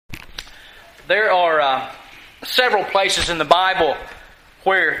There are several places in the Bible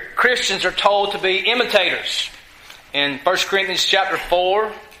where Christians are told to be imitators. In 1 Corinthians chapter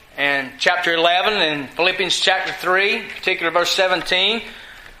 4 and chapter 11 and Philippians chapter 3, particularly verse 17,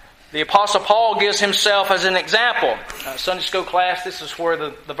 the Apostle Paul gives himself as an example. Sunday school class, this is where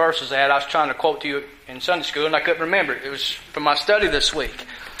the verse is at. I was trying to quote to you in Sunday school and I couldn't remember it. It was from my study this week.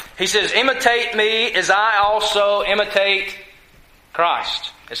 He says, imitate me as I also imitate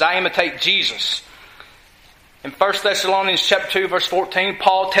Christ, as I imitate Jesus. In 1 Thessalonians chapter 2 verse 14,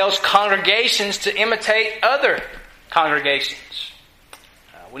 Paul tells congregations to imitate other congregations.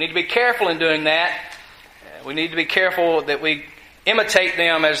 We need to be careful in doing that. We need to be careful that we imitate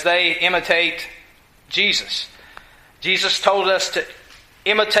them as they imitate Jesus. Jesus told us to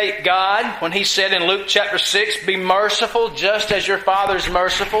imitate God when He said in Luke chapter 6, be merciful just as your Father is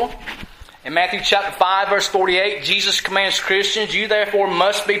merciful. In Matthew chapter 5 verse 48, Jesus commands Christians, you therefore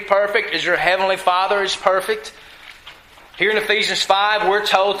must be perfect as your heavenly Father is perfect. Here in Ephesians 5, we're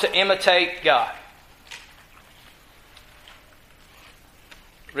told to imitate God.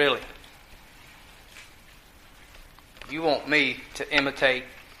 Really? You want me to imitate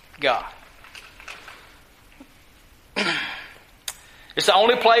God? It's the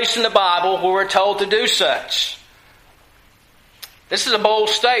only place in the Bible where we're told to do such. This is a bold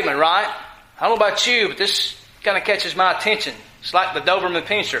statement, right? I don't know about you, but this kind of catches my attention. It's like the Doberman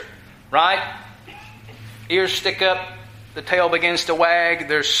Pinscher, right? Ears stick up, the tail begins to wag.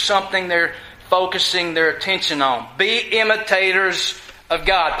 There's something they're focusing their attention on. Be imitators of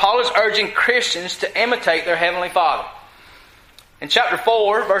God. Paul is urging Christians to imitate their Heavenly Father. In chapter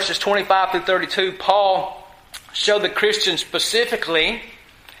 4, verses 25 through 32, Paul showed the Christians specifically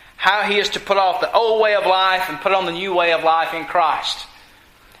how he is to put off the old way of life and put on the new way of life in Christ.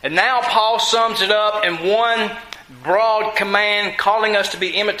 And now Paul sums it up in one broad command, calling us to be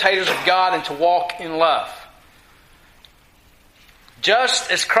imitators of God and to walk in love. Just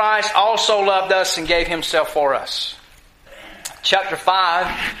as Christ also loved us and gave Himself for us. Chapter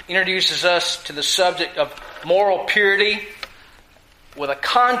 5 introduces us to the subject of moral purity with a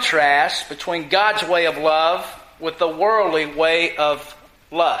contrast between God's way of love with the worldly way of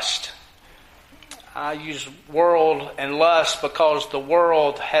lust. I use world and lust because the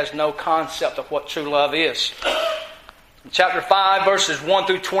world has no concept of what true love is. In chapter 5, verses 1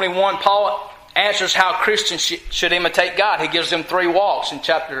 through 21, Paul answers how Christians should imitate God. He gives them three walks. In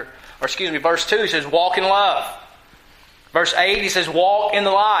verse 2, he says, walk in love. Verse 8, he says, walk in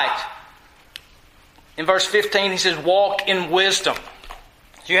the light. In verse 15, he says, walk in wisdom.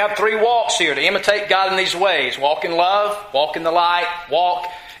 So you have three walks here to imitate God in these ways. Walk in love, walk in the light, walk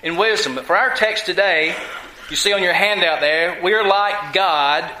in wisdom. But for our text today, you see on your handout there, we are like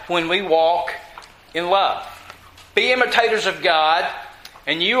God when we walk in love. Be imitators of God,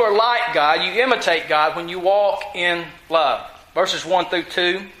 and you are like God. You imitate God when you walk in love. Verses 1 through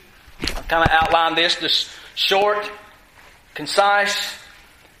 2, I've kind of outlined this. Just short, concise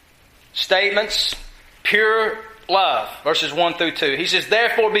statements, pure love. Verses 1 through 2. He says,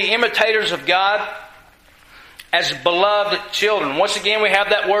 therefore be imitators of God as beloved children. Once again, we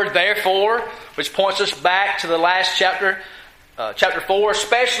have that word therefore, which points us back to the last chapter, chapter 4,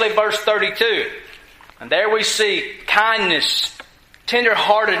 especially verse 32. And there we see kindness,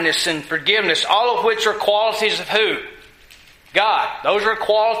 tenderheartedness, and forgiveness, all of which are qualities of who? God. Those are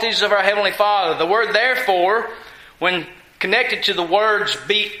qualities of our Heavenly Father. The word therefore, when connected to the words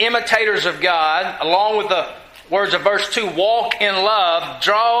be imitators of God, along with the words of verse 2, walk in love,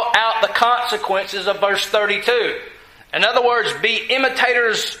 draw out the consequences of verse 32. In other words, be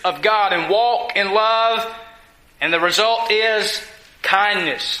imitators of God and walk in love, and the result is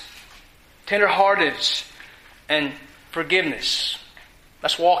kindness, tenderheartedness, and forgiveness.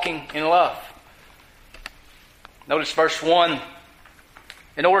 That's walking in love. Notice verse 1.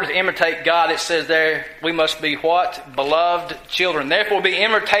 In order to imitate God, it says there, we must be what? Beloved children. Therefore, be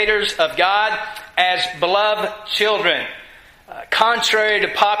imitators of God as beloved children. Contrary to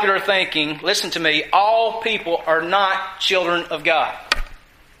popular thinking, listen to me, all people are not children of God.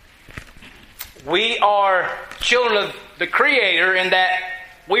 We are children of the Creator in that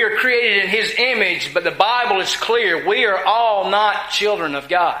we are created in His image, but the Bible is clear. We are all not children of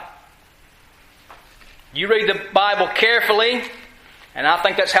God. You read the Bible carefully, and I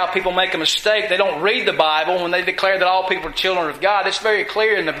think that's how people make a mistake. They don't read the Bible when they declare that all people are children of God. It's very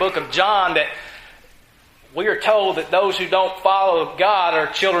clear in the book of John that we are told that those who don't follow God are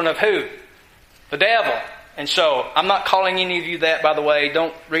children of who? The devil. And so, I'm not calling any of you that, by the way.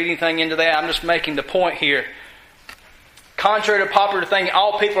 Don't read anything into that. I'm just making the point here. Contrary to popular thinking,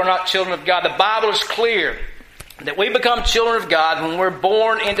 all people are not children of God. The Bible is clear that we become children of God when we're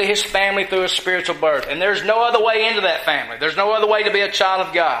born into His family through a spiritual birth. And there's no other way into that family. There's no other way to be a child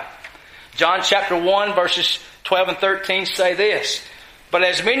of God. John chapter 1 verses 12 and 13 say this, "But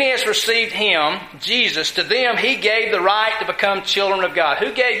as many as received Him," Jesus, "to them He gave the right to become children of God."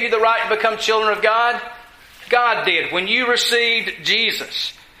 Who gave you the right to become children of God? God did when you received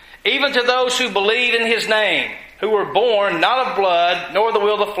Jesus. "Even to those who believe in His name, who were born not of blood, nor the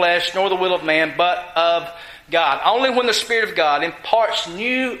will of the flesh, nor the will of man, but of God." Only when the Spirit of God imparts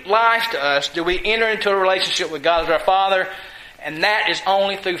new life to us do we enter into a relationship with God as our Father, and that is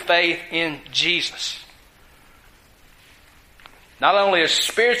only through faith in Jesus. Not only is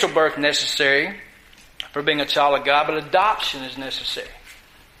spiritual birth necessary for being a child of God, but adoption is necessary.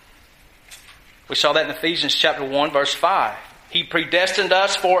 We saw that in Ephesians chapter 1 verse 5. "He predestined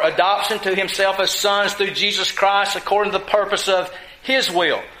us for adoption to Himself as sons through Jesus Christ according to the purpose of His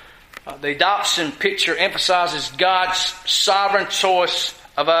will." The adoption picture emphasizes God's sovereign choice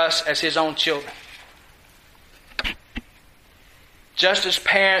of us as His own children. Just as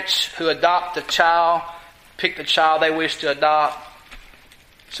parents who adopt a child pick the child they wish to adopt,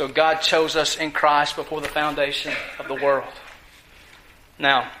 so God chose us in Christ before the foundation of the world.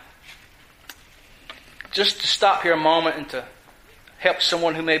 Now, just to stop here a moment and to help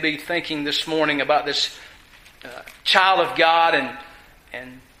someone who may be thinking this morning about this child of God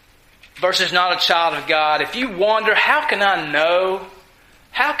and versus not a child of God. If you wonder, how can I know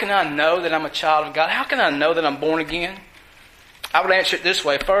that I'm a child of God? How can I know that I'm born again? I would answer it this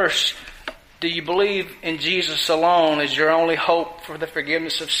way. First, do you believe in Jesus alone as your only hope for the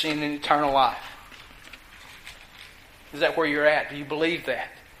forgiveness of sin and eternal life? Is that where you're at? Do you believe that?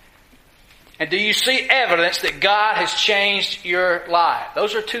 And do you see evidence that God has changed your life?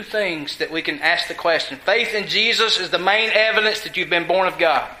 Those are two things that we can ask the question. Faith in Jesus is the main evidence that you've been born of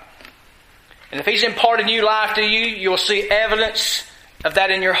God. And if He's imparted new life to you, you'll see evidence of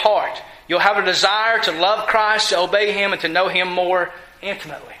that in your heart. You'll have a desire to love Christ, to obey Him, and to know Him more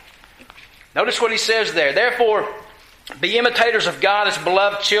intimately. Notice what He says there. "Therefore, be imitators of God as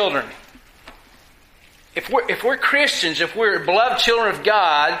beloved children." If we're Christians, if we're beloved children of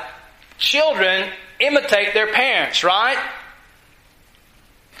God, children imitate their parents, right?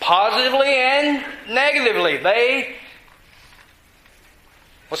 Positively and negatively.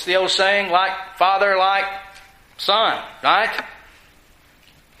 What's the old saying? Like father, like son, right?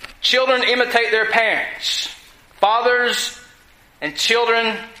 Children imitate their parents. Fathers and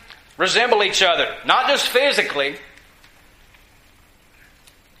children resemble each other. Not just physically.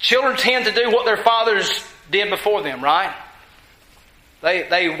 Children tend to do what their fathers did before them, right?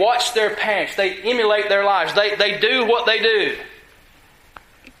 They watch their parents. They emulate their lives. They do what they do.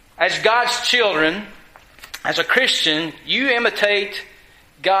 As God's children, as a Christian, you imitate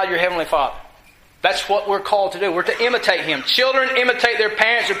God, your Heavenly Father. That's what we're called to do. We're to imitate Him. Children imitate their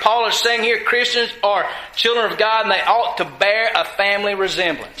parents. And Paul is saying here, Christians are children of God and they ought to bear a family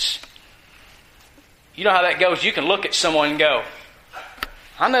resemblance. You know how that goes. You can look at someone and go,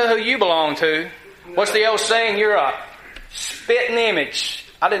 "I know who you belong to." What's the old saying? You're a spitting image.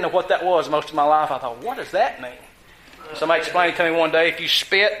 I didn't know what that was most of my life. I thought, what does that mean? Somebody explained to me one day, if you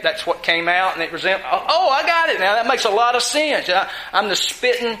spit, that's what came out, and it resembles. Oh, I got it now. That makes a lot of sense. I'm the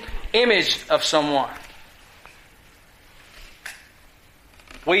spitting image of someone.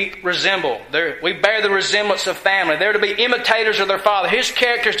 We resemble. We bear the resemblance of family. They're to be imitators of their Father. His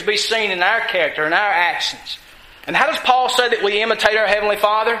character is to be seen in our character, in our actions. And how does Paul say that we imitate our Heavenly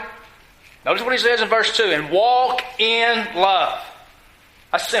Father? Notice what he says in verse 2. "And walk in love."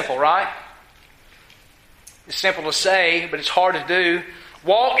 That's simple, right? It's simple to say, but it's hard to do.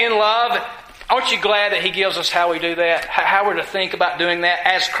 Walk in love. Aren't you glad that He gives us how we do that? How we're to think about doing that?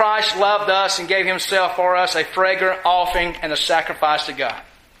 "As Christ loved us and gave Himself for us, a fragrant offering and a sacrifice to God."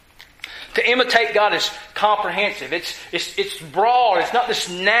 To imitate God is comprehensive. It's broad. It's not this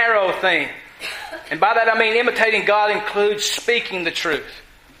narrow thing. And by that I mean imitating God includes speaking the truth.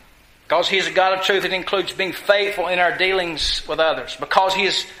 Because He is a God of truth, it includes being faithful in our dealings with others. Because He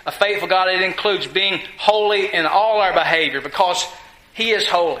is a faithful God, it includes being holy in all our behavior. Because He is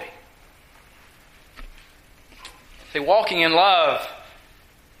holy. See, walking in love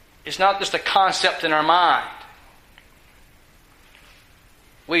is not just a concept in our mind.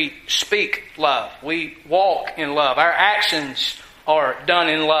 We speak love. We walk in love. Our actions are done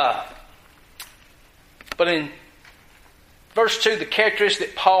in love. But in verse 2, the characteristic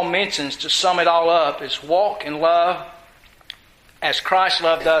that Paul mentions to sum it all up is walk in love as Christ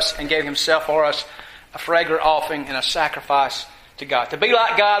loved us and gave Himself for us, a fragrant offering and a sacrifice to God. To be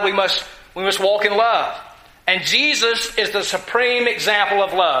like God, we must walk in love. And Jesus is the supreme example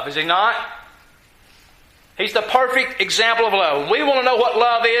of love, is He not? He's the perfect example of love. We want to know what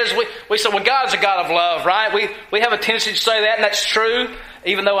love is. We say, well, God's a God of love, right? We have a tendency to say that, and that's true.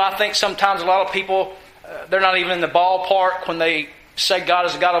 Even though I think sometimes a lot of people, they're not even in the ballpark when they say God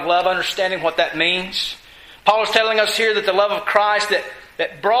is a God of love, understanding what that means. Paul is telling us here that the love of Christ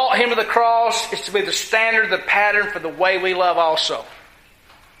that brought Him to the cross is to be the standard, the pattern for the way we love also.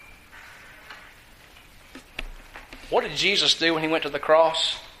 What did Jesus do when He went to the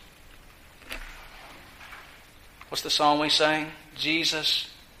cross? What's the song we sang? Jesus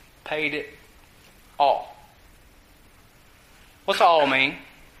paid it all. What's all mean?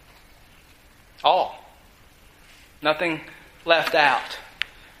 All. Nothing left out.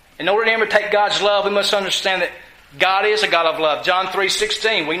 In order to imitate God's love, we must understand that God is a God of love. John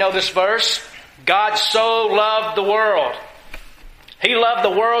 3:16, we know this verse. God so loved the world. He loved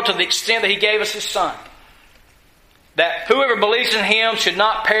the world to the extent that He gave us His Son. That whoever believes in Him should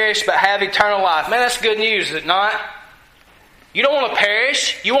not perish but have eternal life. Man, that's good news, is it not? You don't want to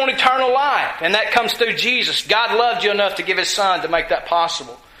perish. You want eternal life. And that comes through Jesus. God loved you enough to give His Son to make that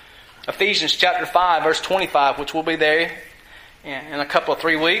possible. Ephesians chapter 5, verse 25, which will be there in a couple of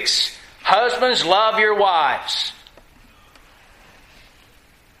 3 weeks. Husbands, love your wives.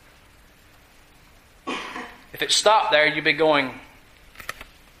 If it stopped there, you'd be going,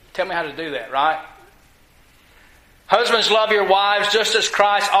 tell me how to do that, right? Husbands, love your wives just as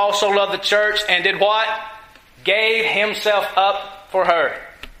Christ also loved the church and did what? Gave Himself up for her.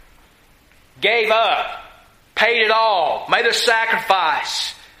 Gave up. Paid it all. Made a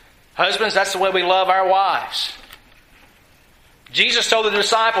sacrifice. Husbands, that's the way we love our wives. Jesus told the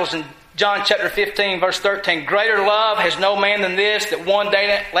disciples in John chapter 15, verse 13, greater love has no man than this, that one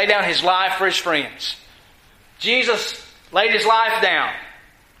day lay down his life for his friends. Jesus laid His life down.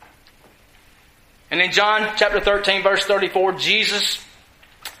 And in John chapter 13, verse 34, Jesus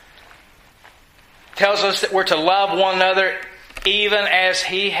tells us that we're to love one another even as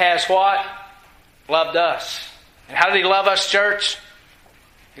He has what? Loved us. And how did He love us, church?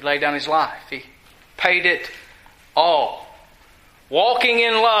 He laid down His life. He paid it all. Walking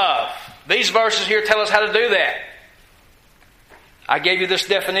in love. These verses here tell us how to do that. I gave you this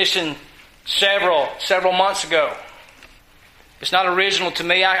definition several months ago. It's not original to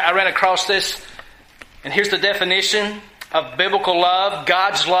me. I ran across this. And here's the definition of biblical love,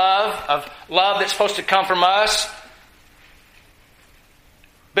 God's love, of love that's supposed to come from us.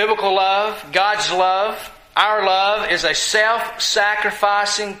 Biblical love, God's love, our love is a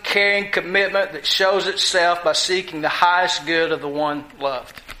self-sacrificing, caring commitment that shows itself by seeking the highest good of the one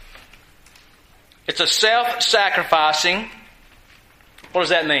loved. It's a self-sacrificing. What does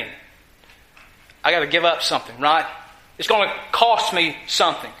that mean? I got to give up something, right? It's going to cost me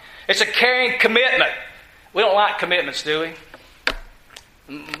something. It's a caring commitment. We don't like commitments, do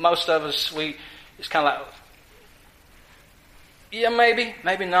we? Most of us, it's kind of like, yeah,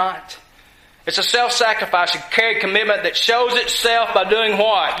 maybe not. It's a self-sacrificing, caring commitment that shows itself by doing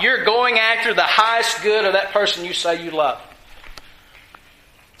what? You're going after the highest good of that person you say you love.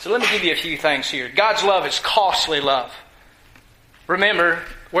 So let me give you a few things here. God's love is costly love. Remember,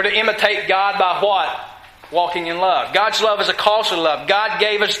 we're to imitate God by what? Walking in love. God's love is a costly love. God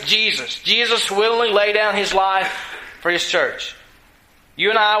gave us Jesus. Jesus willingly laid down His life for His church. You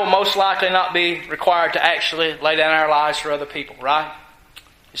and I will most likely not be required to actually lay down our lives for other people, right?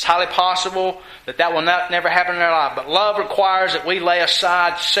 It's highly possible that will never happen in our life. But love requires that we lay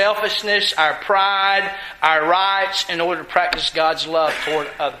aside selfishness, our pride, our rights in order to practice God's love toward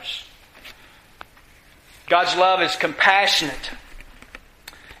others. God's love is compassionate.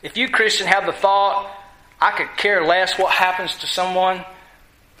 If you, Christian, have the thought, I could care less what happens to someone,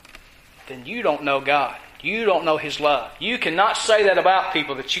 then you don't know God. You don't know His love. You cannot say that about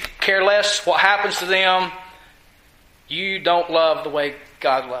people, that you care less what happens to them. You don't love the way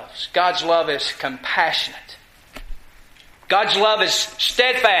God loves. God's love is compassionate. God's love is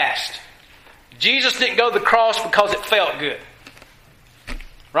steadfast. Jesus didn't go to the cross because it felt good.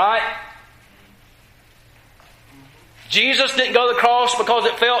 Right? Jesus didn't go to the cross because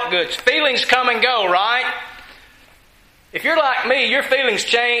it felt good. Feelings come and go, right? If you're like me, your feelings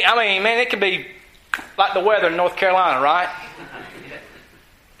change. I mean, man, it could be like the weather in North Carolina, right?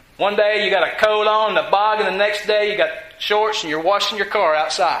 One day you got a coat on, the bog, and the next day you got shorts and you're washing your car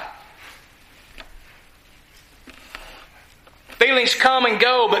outside. Feelings come and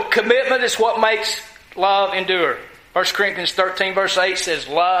go, but commitment is what makes love endure. 1 Corinthians 13 verse 8 says,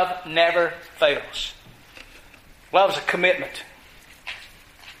 love never fails. Love is a commitment.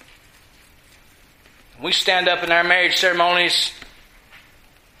 We stand up in our marriage ceremonies,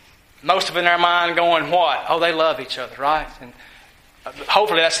 most of it in our mind going, what? Oh, they love each other, right? And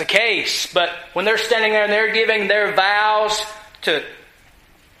Hopefully that's the case. But when they're standing there and they're giving their vows to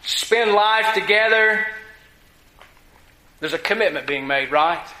spend life together, there's a commitment being made,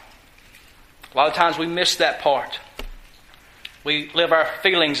 right? A lot of times we miss that part. We live our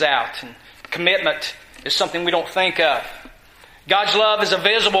feelings out, and commitment is something we don't think of. God's love is a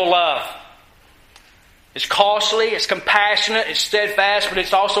visible love. It's costly, it's compassionate, it's steadfast, but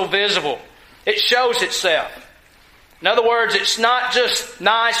it's also visible. It shows itself. In other words, it's not just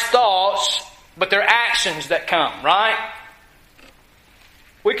nice thoughts, but they're actions that come, right?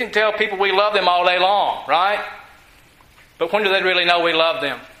 We can tell people we love them all day long, right? But when do they really know we love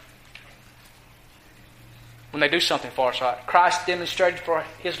them? When they do something for us, right? Christ demonstrated for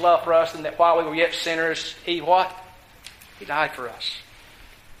His love for us, and that while we were yet sinners, He what? He died for us.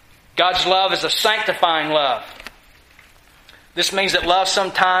 God's love is a sanctifying love. This means that love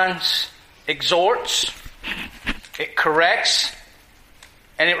sometimes exhorts, it corrects,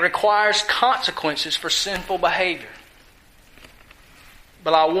 and it requires consequences for sinful behavior.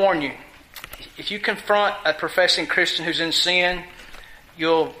 But I'll warn you, if you confront a professing Christian who's in sin,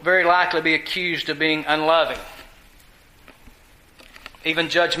 you'll very likely be accused of being unloving, even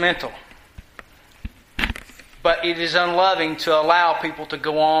judgmental. But it is unloving to allow people to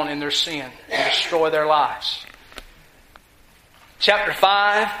go on in their sin and destroy their lives. Chapter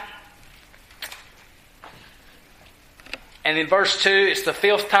 5, and in verse 2, it's the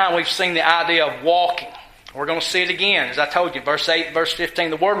 5th time we've seen the idea of walking. We're going to see it again, as I told you, verse 8, verse 15.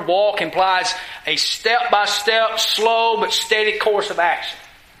 The word walk implies a step-by-step, slow but steady course of action.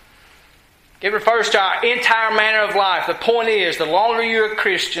 It refers to our entire manner of life. The point is, the longer you're a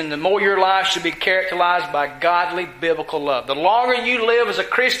Christian, the more your life should be characterized by godly, biblical love. The longer you live as a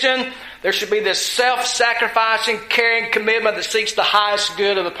Christian, there should be this self-sacrificing, caring commitment that seeks the highest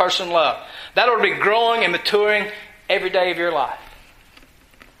good of the person loved. That ought to be growing and maturing every day of your life.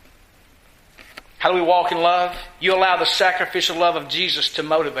 How do we walk in love? You allow the sacrificial love of Jesus to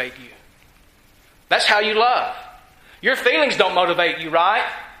motivate you. That's how you love. Your feelings don't motivate you, right?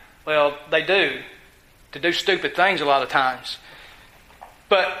 Well, they do. To do stupid things a lot of times.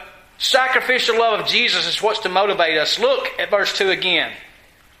 But sacrificial love of Jesus is what's to motivate us. Look at verse 2 again.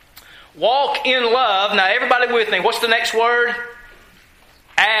 Walk in love. Now everybody with me. What's the next word?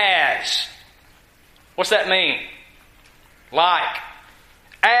 As. What's that mean? Like.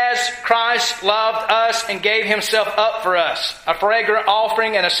 As Christ loved us and gave Himself up for us. A fragrant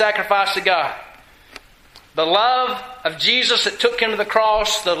offering and a sacrifice to God. The love of Jesus that took Him to the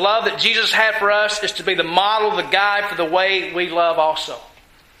cross, the love that Jesus had for us, is to be the model, the guide for the way we love also.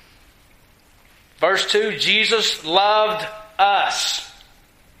 Verse 2, Jesus loved us.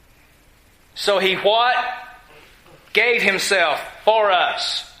 So He what? Gave Himself for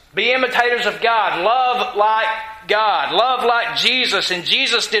us. Be imitators of God. Love like God. Love like Jesus. And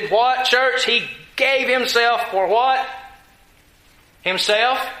Jesus did what, church? He gave Himself for what?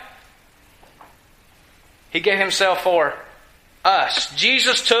 Himself? He gave Himself for us.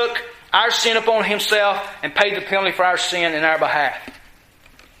 Jesus took our sin upon Himself and paid the penalty for our sin in our behalf.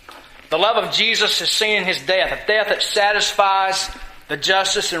 The love of Jesus is seen in His death, a death that satisfies the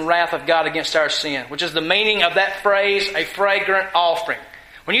justice and wrath of God against our sin, which is the meaning of that phrase, a fragrant offering.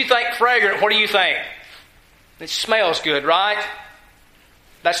 When you think fragrant, what do you think? It smells good, right?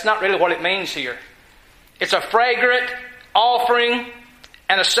 That's not really what it means here. It's a fragrant offering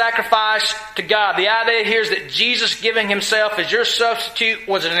and a sacrifice to God. The idea here is that Jesus giving Himself as your substitute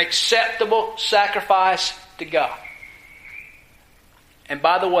was an acceptable sacrifice to God. And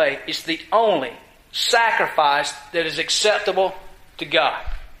by the way, it's the only sacrifice that is acceptable to God.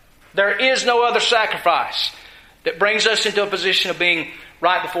 There is no other sacrifice that brings us into a position of being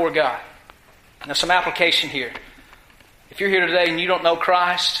right before God. Now, some application here. If you're here today and you don't know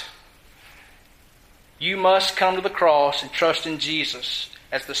Christ, you must come to the cross and trust in Jesus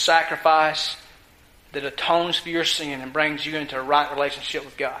as the sacrifice that atones for your sin and brings you into a right relationship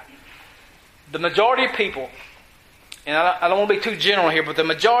with God. The majority of people, and I don't want to be too general here, but the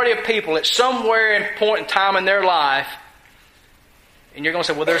majority of people at somewhere in point in time in their life, and you're going to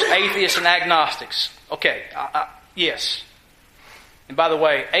say, well, there's atheists and agnostics. Okay, yes. And by the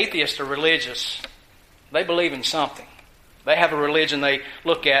way, atheists are religious. They believe in something. They have a religion they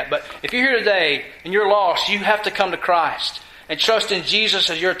look at. But if you're here today and you're lost, you have to come to Christ and trust in Jesus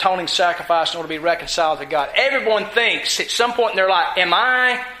as your atoning sacrifice in order to be reconciled to God. Everyone thinks at some point in their life,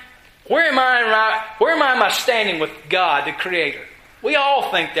 where am I in my standing with God, the Creator? We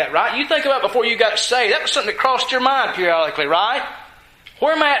all think that, right? You think about it before you got saved. That was something that crossed your mind periodically, right?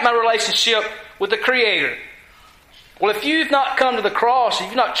 Where am I at in my relationship with the Creator? Well, if you've not come to the cross, if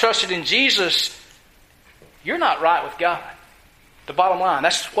you've not trusted in Jesus, you're not right with God. The bottom line.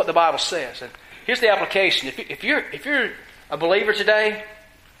 That's what the Bible says. And here's the application. If you're a believer today,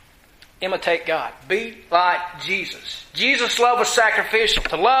 imitate God. Be like Jesus. Jesus' love was sacrificial.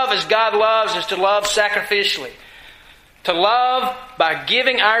 To love as God loves is to love sacrificially. To love by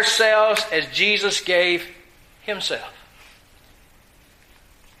giving ourselves as Jesus gave Himself.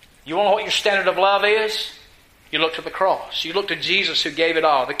 You want to know what your standard of love is? You look to the cross. You look to Jesus who gave it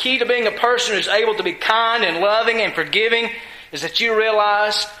all. The key to being a person who's able to be kind and loving and forgiving is that you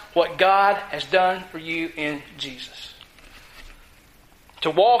realize what God has done for you in Jesus. To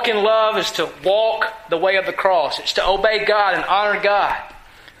walk in love is to walk the way of the cross. It's to obey God and honor God.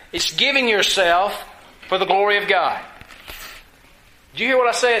 It's giving yourself for the glory of God. Do you hear what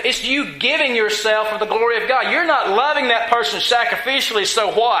I said? It's you giving yourself for the glory of God. You're not loving that person sacrificially,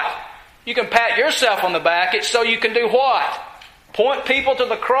 so what? You can pat yourself on the back. It's so you can do what? Point people to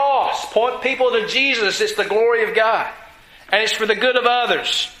the cross. Point people to Jesus. It's the glory of God. And it's for the good of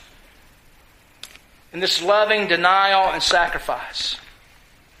others. And this loving denial and sacrifice.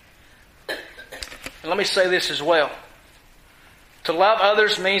 And let me say this as well. To love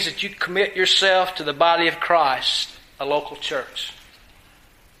others means that you commit yourself to the body of Christ, a local church.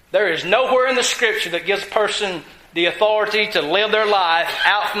 There is nowhere in the Scripture that gives a person the authority to live their life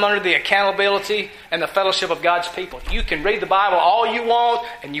out from under the accountability and the fellowship of God's people. You can read the Bible all you want,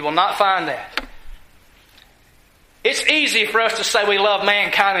 and you will not find that. It's easy for us to say we love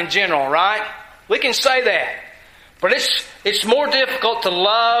mankind in general, right? We can say that. But it's more difficult to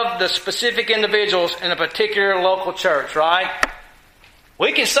love the specific individuals in a particular local church, right?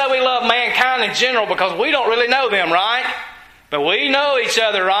 We can say we love mankind in general because we don't really know them, right? But we know each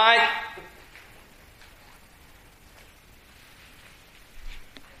other, right?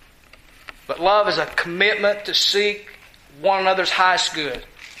 But love is a commitment to seek one another's highest good.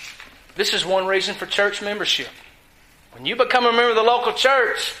 This is one reason for church membership. When you become a member of the local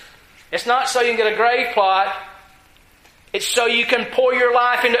church, it's not so you can get a grave plot. It's so you can pour your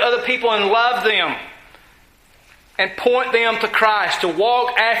life into other people and love them. And point them to Christ, to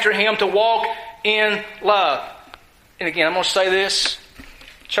walk after Him, to walk in love. And again, I'm going to say this.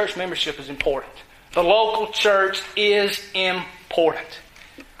 Church membership is important. The local church is important.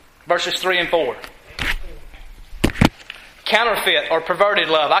 Verses 3 and 4. Counterfeit or perverted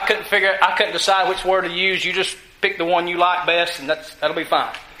love. I couldn't decide which word to use. You just pick the one you like best and that'll be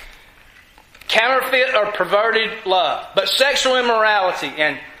fine. Counterfeit or perverted love. But sexual immorality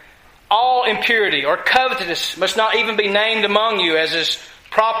and all impurity or covetousness must not even be named among you as is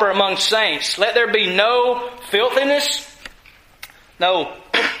proper among saints. Let there be no filthiness, no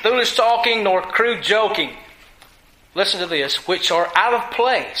foolish talking, nor crude joking. Listen to this, which are out of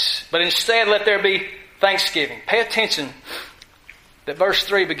place. But instead let there be thanksgiving. Pay attention that verse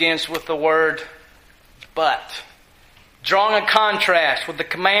 3 begins with the word but. Drawing a contrast with the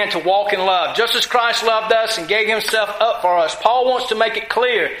command to walk in love. Just as Christ loved us and gave Himself up for us, Paul wants to make it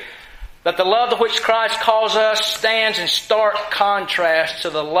clear that the love to which Christ calls us stands in stark contrast to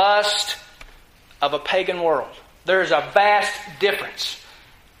the lust of a pagan world. There is a vast difference.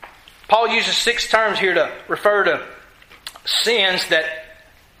 Paul uses 6 terms here to refer to sins that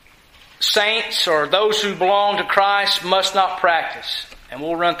saints or those who belong to Christ must not practice. And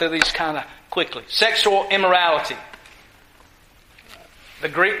we'll run through these kind of quickly. Sexual immorality. The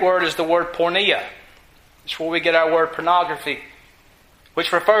Greek word is the word porneia. It's where we get our word pornography,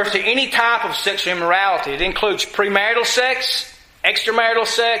 which refers to any type of sexual immorality. It includes premarital sex, extramarital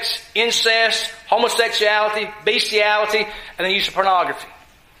sex, incest, homosexuality, bestiality, and the use of pornography.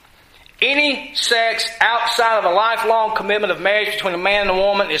 Any sex outside of a lifelong commitment of marriage between a man and a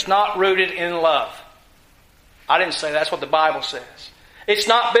woman is not rooted in love. I didn't say that. That's what the Bible says. It's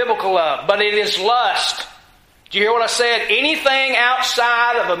not biblical love, but it is lust. Do you hear what I said? Anything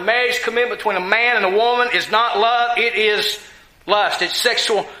outside of a marriage commitment between a man and a woman is not love. It is lust. It's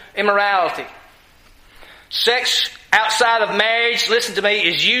sexual immorality. Sex outside of marriage, listen to me,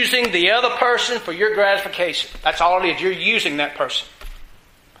 is using the other person for your gratification. That's all it is. You're using that person.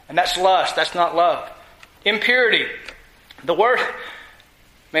 And that's lust. That's not love. Impurity. The word,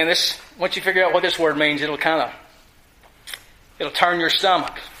 man, this, once you figure out what this word means, it'll turn your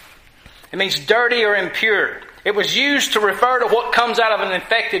stomach. It means dirty or impure. It was used to refer to what comes out of an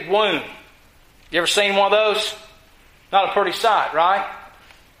infected wound. You ever seen one of those? Not a pretty sight, right?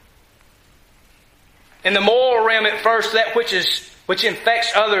 In the moral realm, at first, that which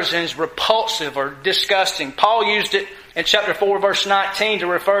infects others and is repulsive or disgusting. Paul used it in chapter 4, verse 19 to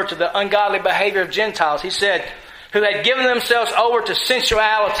refer to the ungodly behavior of Gentiles. He said, who had given themselves over to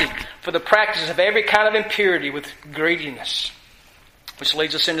sensuality for the practice of every kind of impurity with greediness. Which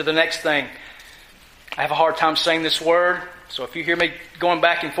leads us into the next thing. I have a hard time saying this word. So if you hear me going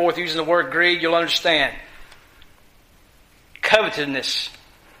back and forth using the word greed, you'll understand. Covetousness.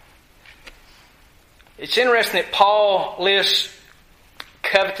 It's interesting that Paul lists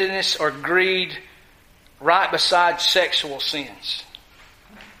covetousness or greed right beside sexual sins.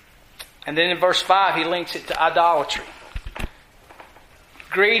 And then in verse 5, he links it to idolatry.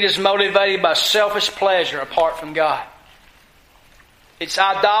 Greed is motivated by selfish pleasure apart from God. It's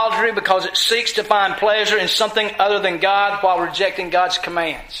idolatry because it seeks to find pleasure in something other than God while rejecting God's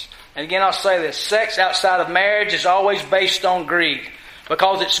commands. And again, I'll say this. Sex outside of marriage is always based on greed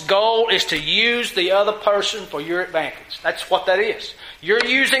because its goal is to use the other person for your advantage. That's what that is. You're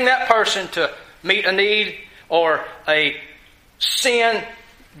using that person to meet a need or a sin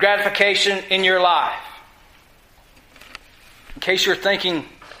gratification in your life. In case you're thinking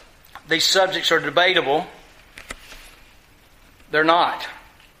these subjects are debatable, they're not.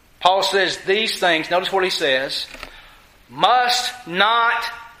 Paul says these things, notice what he says, must not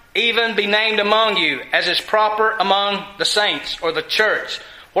even be named among you, as is proper among the saints or the church.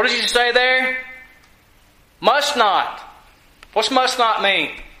 What does he say there? Must not. What's must not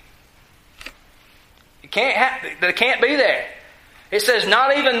mean? It can't be there. It says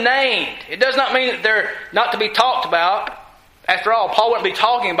not even named. It does not mean that they're not to be talked about. After all, Paul wouldn't be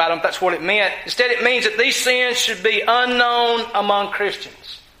talking about them if that's what it meant. Instead, it means that these sins should be unknown among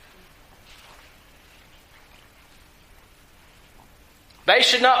Christians. They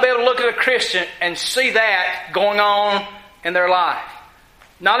should not be able to look at a Christian and see that going on in their life.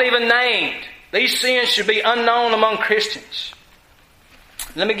 Not even named. These sins should be unknown among Christians.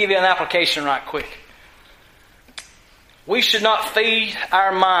 Let me give you an application right quick. We should not feed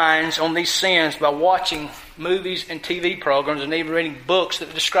our minds on these sins by watching movies and TV programs and even reading books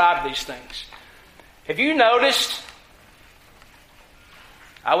that describe these things. Have you noticed,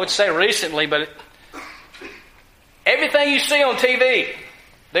 I would say recently, but everything you see on TV,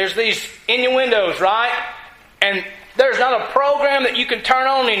 there's these innuendos, right? And there's not a program that you can turn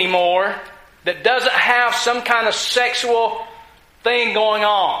on anymore that doesn't have some kind of sexual thing going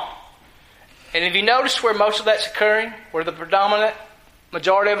on. And have you noticed where most of that's occurring? Where the predominant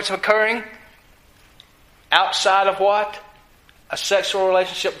majority of it's occurring? Outside of what? A sexual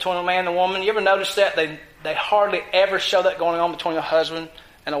relationship between a man and a woman. You ever notice that? They hardly ever show that going on between a husband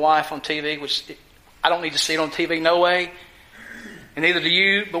and a wife on TV, which I don't need to see it on TV, no way. And neither do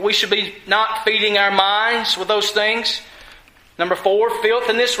you. But we should be not feeding our minds with those things. Number 4,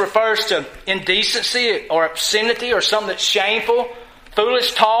 filthiness refers to indecency or obscenity or something that's shameful.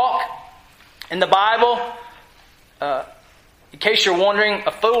 Foolish talk. In the Bible, in case you're wondering,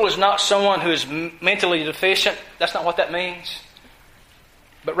 a fool is not someone who is mentally deficient. That's not what that means.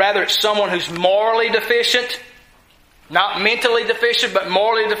 But rather it's someone who's morally deficient. Not mentally deficient, but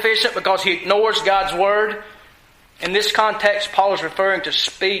morally deficient because he ignores God's Word. In this context, Paul is referring to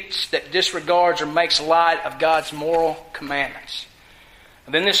speech that disregards or makes light of God's moral commandments.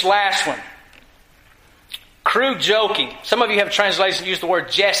 And then this last one. Crude joking. Some of you have translations that use the word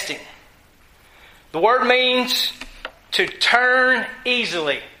jesting. The word means to turn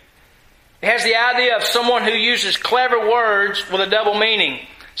easily. It has the idea of someone who uses clever words with a double meaning.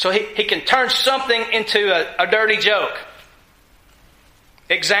 So he can turn something into a dirty joke.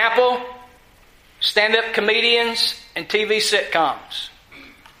 Example, stand-up comedians and TV sitcoms.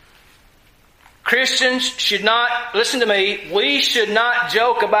 Christians should not, listen to me, we should not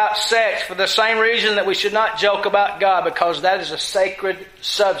joke about sex for the same reason that we should not joke about God, because that is a sacred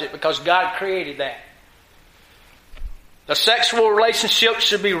subject, because God created that. The sexual relationship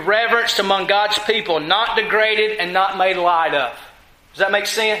should be reverenced among God's people, not degraded and not made light of. Does that make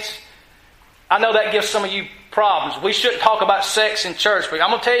sense? I know that gives some of you problems. We shouldn't talk about sex in church, but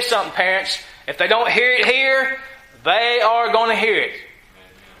I'm going to tell you something, parents. If they don't hear it here, they are going to hear it.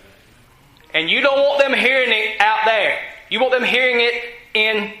 And you don't want them hearing it out there. You want them hearing it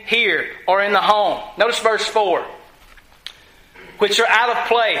in here or in the home. Notice verse 4. Which are out of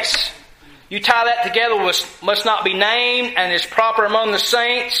place. You tie that together with must not be named and is proper among the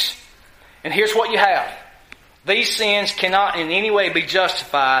saints. And here's what you have. These sins cannot in any way be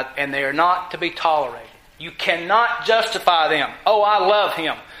justified, and they are not to be tolerated. You cannot justify them. Oh, I love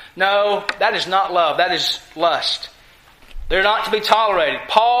him. No, that is not love. That is lust. They're not to be tolerated.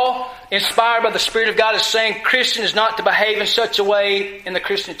 Paul, inspired by the Spirit of God, is saying Christian is not to behave in such a way in the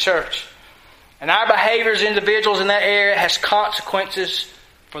Christian church. And our behavior as individuals in that area has consequences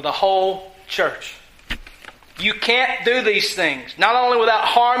for the whole church. You can't do these things, not only without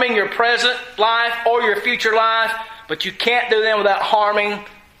harming your present life or your future life, but you can't do them without harming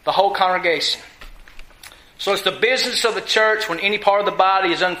the whole congregation. So it's the business of the church when any part of the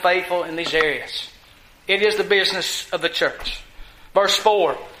body is unfaithful in these areas. It is the business of the church. Verse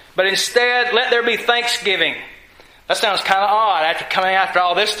 4, but instead let there be thanksgiving. That sounds kind of odd after coming after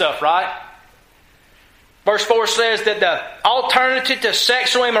all this stuff, right? Verse 4 says that the alternative to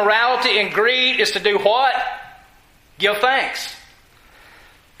sexual immorality and greed is to do what? Give thanks.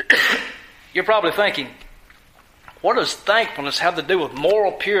 You're probably thinking, what does thankfulness have to do with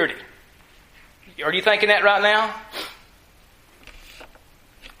moral purity? Are you thinking that right now?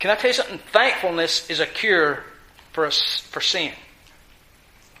 Can I tell you something? Thankfulness is a cure for sin.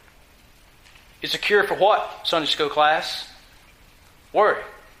 It's a cure for what, Sunday school class? Worry,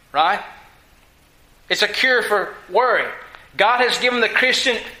 right? It's a cure for worry. God has given the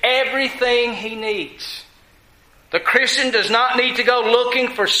Christian everything he needs. The Christian does not need to go looking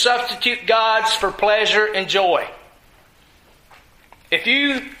for substitute gods for pleasure and joy. If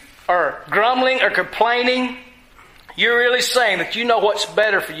you are grumbling or complaining, you're really saying that you know what's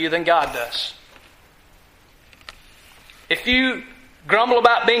better for you than God does. If you grumble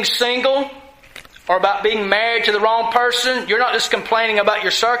about being single or about being married to the wrong person, you're not just complaining about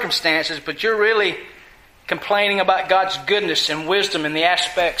your circumstances, but you're really complaining about God's goodness and wisdom in these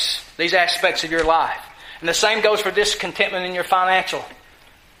aspects of your life. And the same goes for discontentment in your financial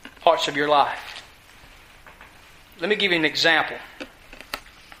parts of your life. Let me give you an example.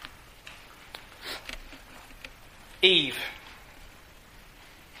 Eve.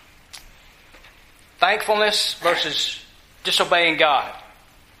 Thankfulness versus disobeying God.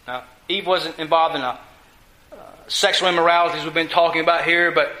 Now, Eve wasn't involved in sexual immorality as we've been talking about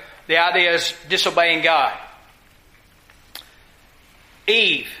here, but the idea is disobeying God.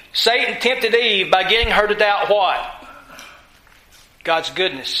 Eve. Satan tempted Eve by getting her to doubt what? God's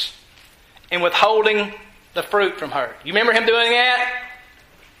goodness. And withholding the fruit from her. You remember him doing that?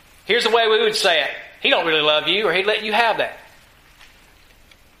 Here's the way we would say it. He don't really love you, or he'd let you have that.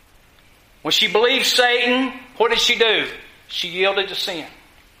 When she believed Satan, what did she do? She yielded to sin.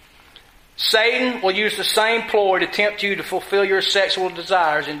 Satan will use the same ploy to tempt you to fulfill your sexual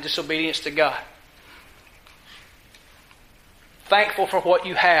desires in disobedience to God. Thankful for what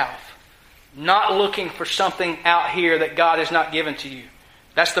you have. Not looking for something out here that God has not given to you.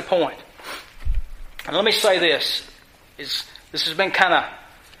 That's the point. And let me say this. This has been kind of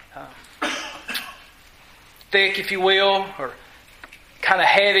thick, if you will, or kind of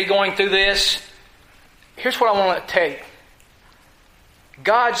heavy going through this. Here's what I want to tell you.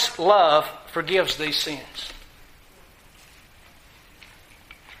 God's love forgives these sins.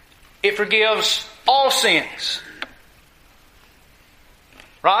 It forgives all sins.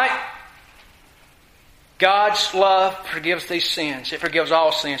 Right? God's love forgives these sins. It forgives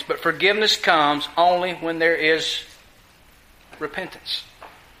all sins. But forgiveness comes only when there is repentance.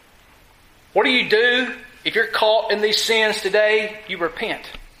 What do you do if you're caught in these sins today? You repent.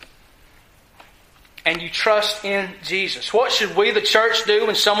 And you trust in Jesus. What should we, the church, do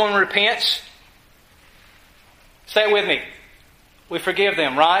when someone repents? Say it with me. We forgive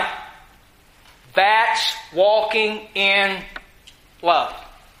them, right? That's walking in love.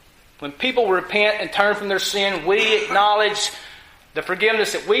 When people repent and turn from their sin, we acknowledge the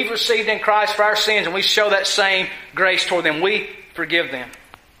forgiveness that we've received in Christ for our sins, and we show that same grace toward them. We forgive them.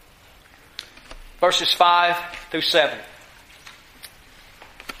 Verses 5 through 7.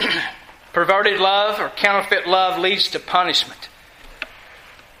 Perverted love or counterfeit love leads to punishment.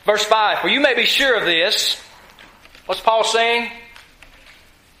 Verse 5, for you may be sure of this. What's Paul saying?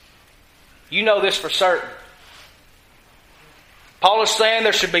 You know this for certain. Paul is saying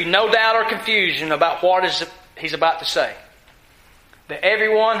there should be no doubt or confusion about what he's about to say. That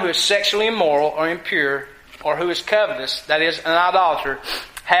everyone who is sexually immoral or impure or who is covetous, that is, an idolater,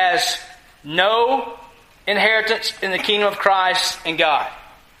 has no inheritance in the kingdom of Christ and God.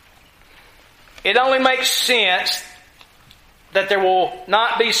 It only makes sense that there will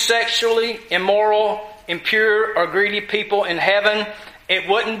not be sexually immoral, impure, or greedy people in heaven. It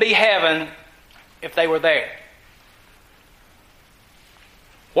wouldn't be heaven if they were there.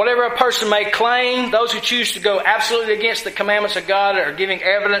 Whatever a person may claim, those who choose to go absolutely against the commandments of God are giving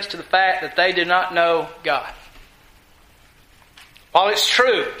evidence to the fact that they do not know God. While it's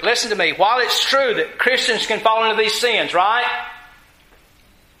true, listen to me, while it's true that Christians can fall into these sins, right?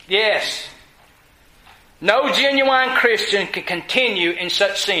 Yes. No genuine Christian can continue in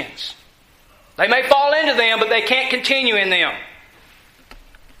such sins. They may fall into them, but they can't continue in them.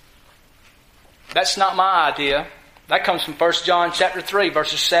 That's not my idea. That comes from 1 John chapter 3,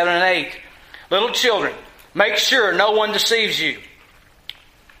 verses 7 and 8. Little children, make sure no one deceives you.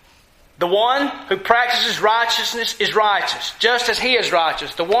 The one who practices righteousness is righteous, just as he is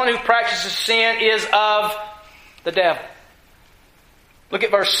righteous. The one who practices sin is of the devil. Look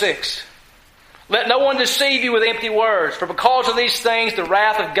at verse 6. Let no one deceive you with empty words, for because of these things the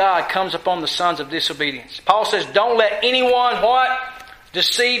wrath of God comes upon the sons of disobedience. Paul says, don't let anyone, what?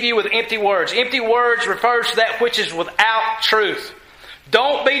 Deceive you with empty words. Empty words refers to that which is without truth.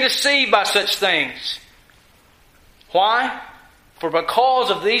 Don't be deceived by such things. Why? For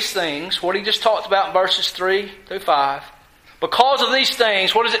because of these things, what he just talked about in verses 3 through 5, because of these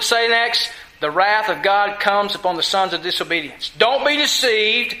things, what does it say next? The wrath of God comes upon the sons of disobedience. Don't be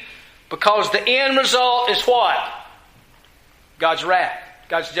deceived, because the end result is what? God's wrath,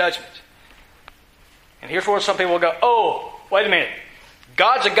 God's judgment. And here's where some people will go, oh, wait a minute.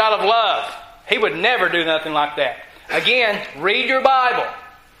 God's a God of love. He would never do nothing like that. Again, read your Bible.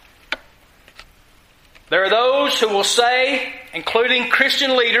 There are those who will say, including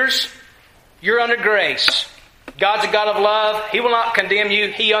Christian leaders, you're under grace. God's a God of love. He will not condemn you.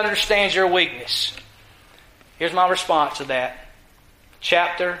 He understands your weakness. Here's my response to that.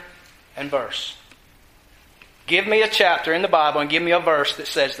 Chapter and verse. Give me a chapter in the Bible and give me a verse that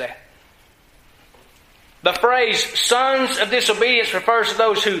says that. The phrase, sons of disobedience, refers to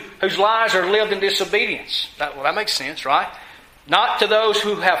those whose lives are lived in disobedience. That makes sense, right? Not to those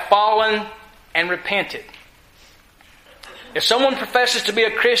who have fallen and repented. If someone professes to be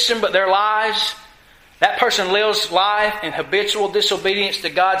a Christian but their lives, that person lives life in habitual disobedience to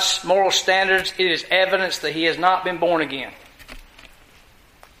God's moral standards, it is evidence that he has not been born again.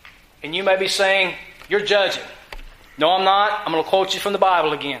 And you may be saying, you're judging. No, I'm not. I'm going to quote you from the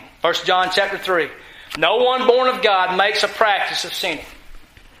Bible again. 1 John chapter 3. No one born of God makes a practice of sinning.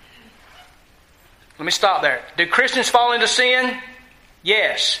 Let me stop there. Do Christians fall into sin?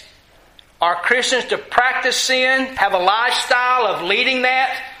 Yes. Are Christians to practice sin, have a lifestyle of leading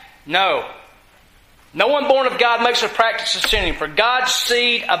that? No. No one born of God makes a practice of sinning, for God's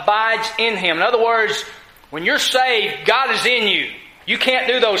seed abides in him. In other words, when you're saved, God is in you. You can't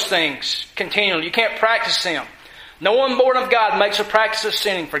do those things continually. You can't practice them. No one born of God makes a practice of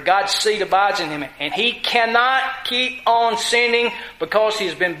sinning, for God's seed abides in him. And he cannot keep on sinning because he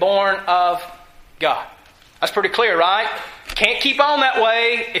has been born of God. That's pretty clear, right? Can't keep on that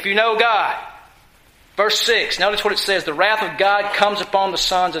way if you know God. Verse 6, notice what it says. The wrath of God comes upon the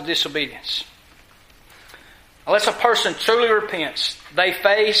sons of disobedience. Unless a person truly repents, they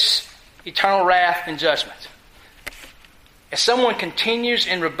face eternal wrath and judgment. If someone continues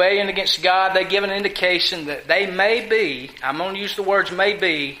in rebellion against God, they give an indication that they may be, I'm going to use the words may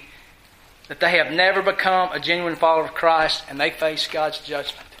be, that they have never become a genuine follower of Christ and they face God's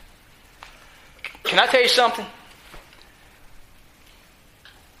judgment. Can I tell you something?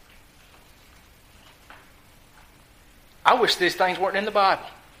 I wish these things weren't in the Bible.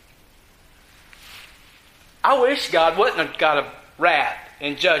 I wish God wasn't a God of wrath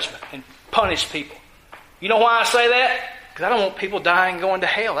and judgment and punish people. You know why I say that? Because I don't want people dying and going to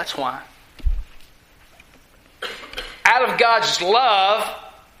hell. That's why. Out of God's love,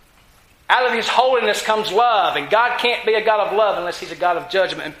 out of His holiness comes love. And God can't be a God of love unless He's a God of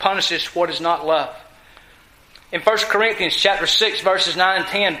judgment and punishes what is not love. In 1 Corinthians chapter 6, verses 9 and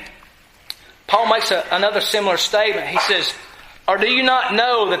 10, Paul makes another similar statement. He says, or do you not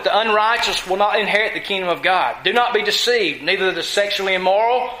know that the unrighteous will not inherit the kingdom of God? Do not be deceived. Neither the sexually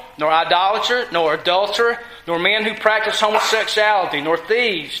immoral, nor idolater, nor adulterer, nor men who practice homosexuality, nor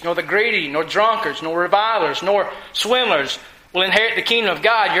thieves, nor the greedy, nor drunkards, nor revilers, nor swindlers will inherit the kingdom of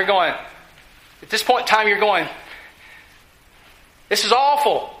God. You're going, at this point in time, you're going, this is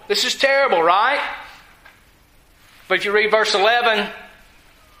awful. This is terrible, right? But if you read verse 11,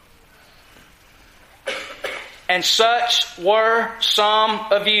 and such were some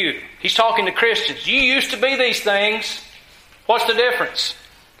of you. He's talking to Christians. You used to be these things. What's the difference?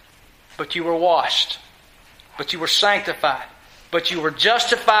 But you were washed. But you were sanctified. But you were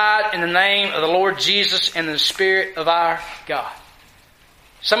justified in the name of the Lord Jesus and in the Spirit of our God.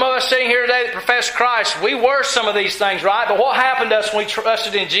 Some of us sitting here today that profess Christ, we were some of these things, right? But what happened to us when we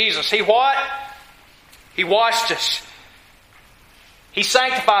trusted in Jesus? He what? He washed us. He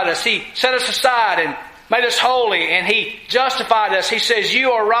sanctified us. He set us aside and made us holy, and He justified us. He says,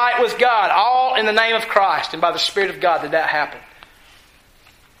 you are right with God, all in the name of Christ, and by the Spirit of God did that happen.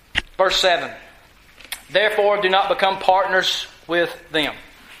 Verse 7, therefore do not become partners with them.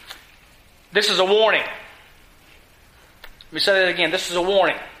 This is a warning. Let me say that again. This is a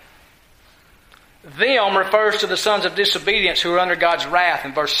warning. Them refers to the sons of disobedience who are under God's wrath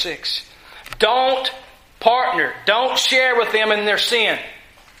in verse 6. Don't partner. Don't share with them in their sin.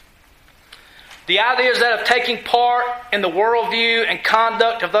 The idea is that of taking part in the worldview and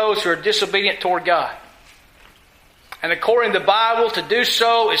conduct of those who are disobedient toward God. And according to the Bible, to do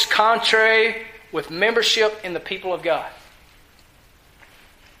so is contrary with membership in the people of God.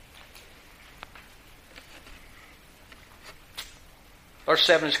 Verse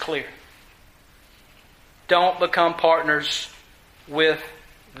 7 is clear. Don't become partners with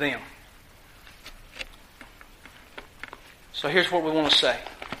them. So here's what we want to say.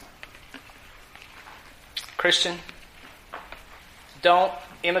 Christian, don't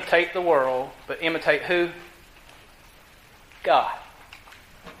imitate the world, but imitate who? God.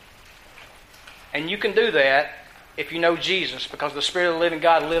 And you can do that if you know Jesus, because the Spirit of the living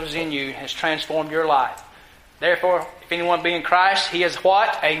God lives in you and has transformed your life. Therefore, if anyone be in Christ, he is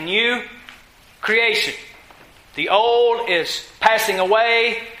what? A new creation. The old is passing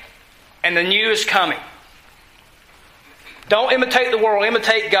away and the new is coming. Don't imitate the world,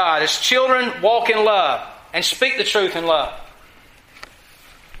 imitate God. As children, walk in love and speak the truth in love.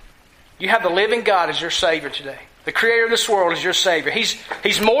 You have the living God as your Savior today. The Creator of this world is your Savior.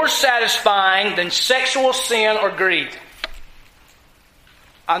 He's more satisfying than sexual sin or greed.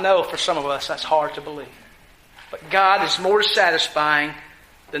 I know for some of us that's hard to believe. But God is more satisfying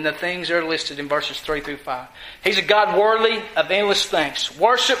than the things that are listed in verses 3 through 5. He's a God worthy of endless thanks.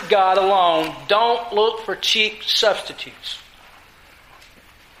 Worship God alone. Don't look for cheap substitutes.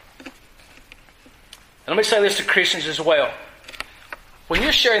 And let me say this to Christians as well. When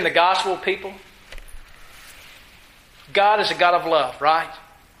you're sharing the gospel with people, God is a God of love, right?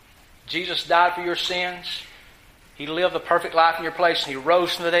 Jesus died for your sins. He lived a perfect life in your place, and He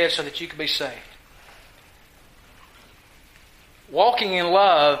rose from the dead so that you could be saved. Walking in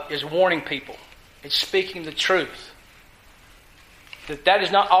love is warning people. It's speaking the truth. That is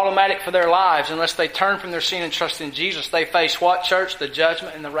not automatic for their lives unless they turn from their sin and trust in Jesus. They face what, church? The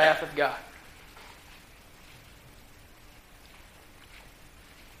judgment and the wrath of God.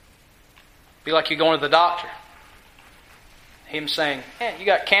 Be like you're going to the doctor. Him saying, "Man, you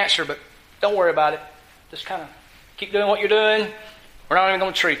got cancer, but don't worry about it. Just kind of keep doing what you're doing. We're not even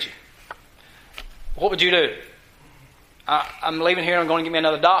going to treat you." What would you do? I'm leaving here and I'm going to get me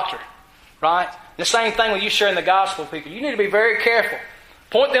another doctor. Right? The same thing with you sharing the gospel with people. You need to be very careful.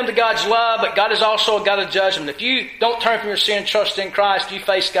 Point them to God's love, but God is also a God of judgment. If you don't turn from your sin and trust in Christ, you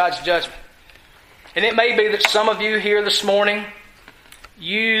face God's judgment. And it may be that some of you here this morning,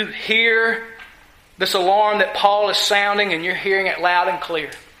 you hear this alarm that Paul is sounding and you're hearing it loud and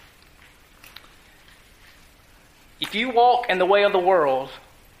clear. If you walk in the way of the world,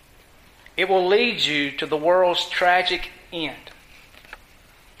 it will lead you to the world's tragic end.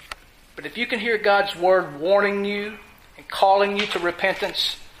 But if you can hear God's word warning you and calling you to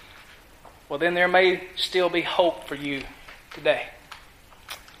repentance, well, then there may still be hope for you today.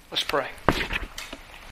 Let's pray.